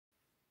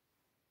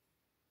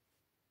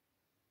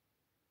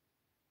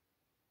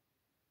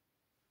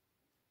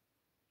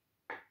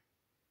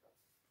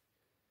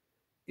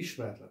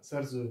Ismeretlen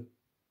szerző,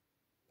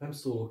 nem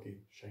szólok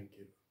én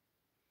senkiről.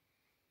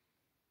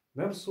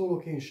 Nem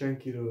szólok én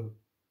senkiről,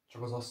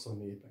 csak az asszony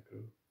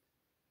népekről.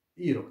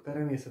 Írok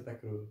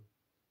természetekről,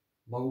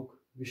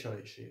 maguk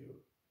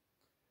viseléséről.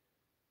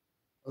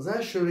 Az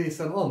első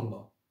részen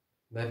Anna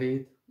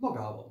nevét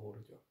magával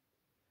hordja.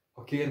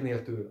 Ha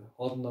kérnél tőle,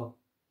 adna,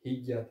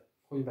 higgyed,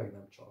 hogy meg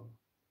nem csalna.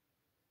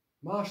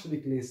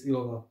 Második rész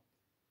Ilona,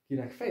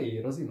 kinek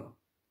fejér az ina.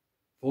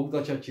 Fogd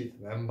a csecsit,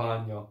 nem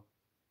bánja,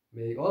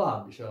 még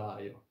alább is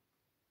elállja.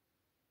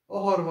 A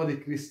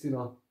harmadik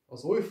Krisztina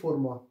az oly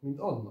forma, mint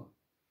Anna.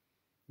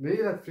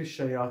 Vélet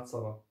frissen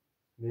játszana,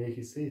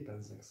 néki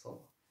szépen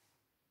zengszava.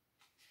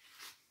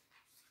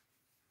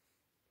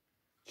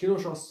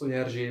 Csinos asszony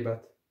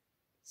Erzsébet,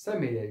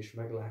 személye is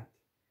meg lehet.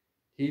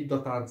 Hidd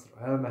a táncra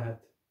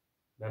elmehet,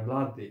 nem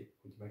látdék,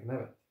 hogy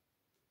megnevet.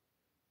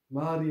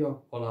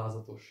 Mária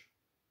alázatos,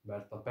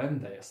 mert a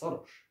pendeje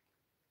szaros,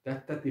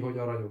 tetteti, hogy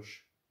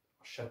aranyos,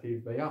 a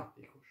setétbe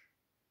játékos.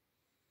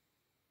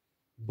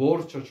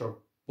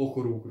 Borcsacsak,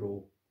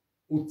 bokorugró,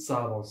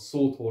 utcában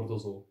szót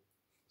hordozó,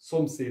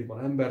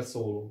 szomszédban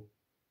emberszóló,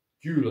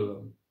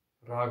 gyűlölöm,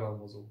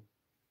 rágalmazó.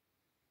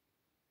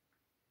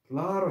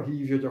 Klára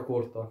hívja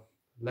gyakorta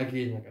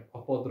legényeket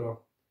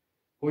apadra,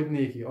 hogy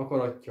néki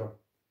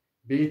akaratja,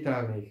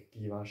 bételnék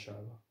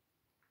kívánsága.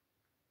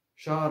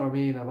 Sára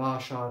méne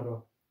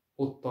vásárra,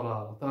 ott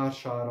talál a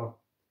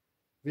társára,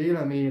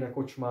 véle méne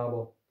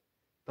kocsmába,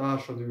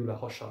 társad ül le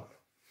hasára.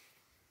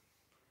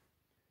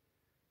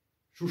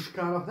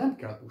 Suskának nem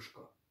kell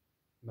puska,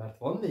 mert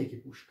van néki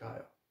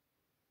puskája,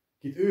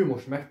 kit ő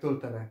most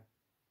megtöltene,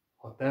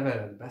 ha te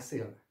veled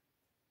beszélne.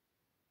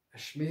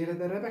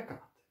 Esméred-e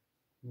Rebekát?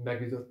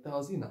 Megütötte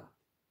az inát?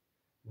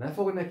 Ne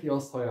fog neki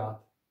azt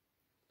haját,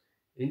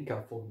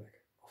 inkább fog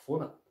meg a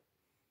fonát.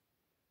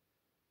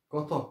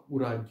 Kata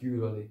urát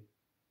gyűlöli,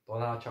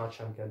 tanácsát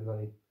sem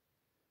kedveli,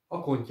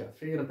 a kontját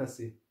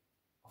félreteszi,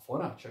 a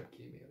fonát sem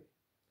kíméli.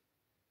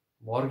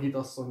 Margit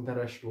asszony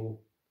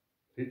teresló,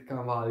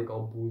 ritkán válik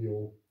abból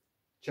jó,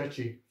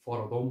 Csecsi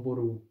fara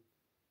domború,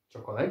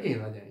 csak a legény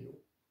legyen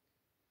jó.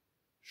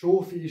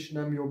 Sófi is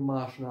nem jobb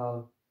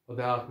másnál, a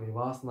deákné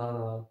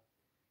vásznánál,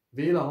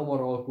 véle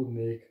hamar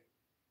alkudnék,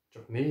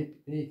 csak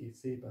néki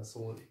szépen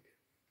szólnék.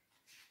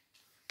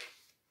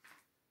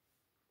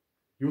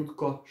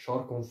 Jutka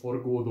sarkon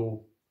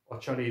forgódó, a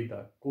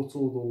cseléddel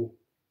kocódó,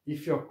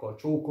 ifjakkal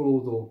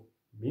csókolódó,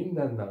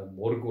 mindennel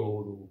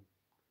morgolódó.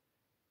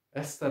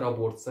 Eszter a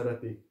bort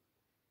szereti,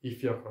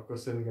 ifjakra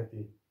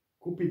köszöngeti,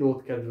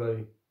 Kupidót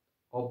kedveli,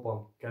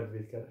 abban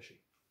kedvét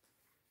keresi.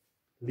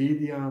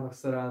 Lídiának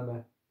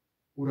szerelme,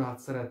 urát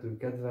szerető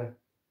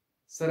kedve,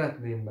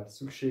 szeretném, mert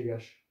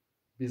szükséges,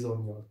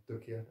 bizonnyal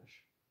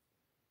tökéletes.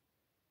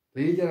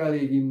 Légyen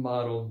elég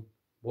immáron,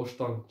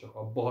 mostan csak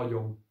abba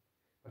hagyom,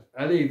 mert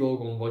elég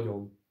dolgom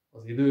vagyom,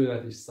 az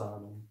időnet is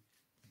szánom.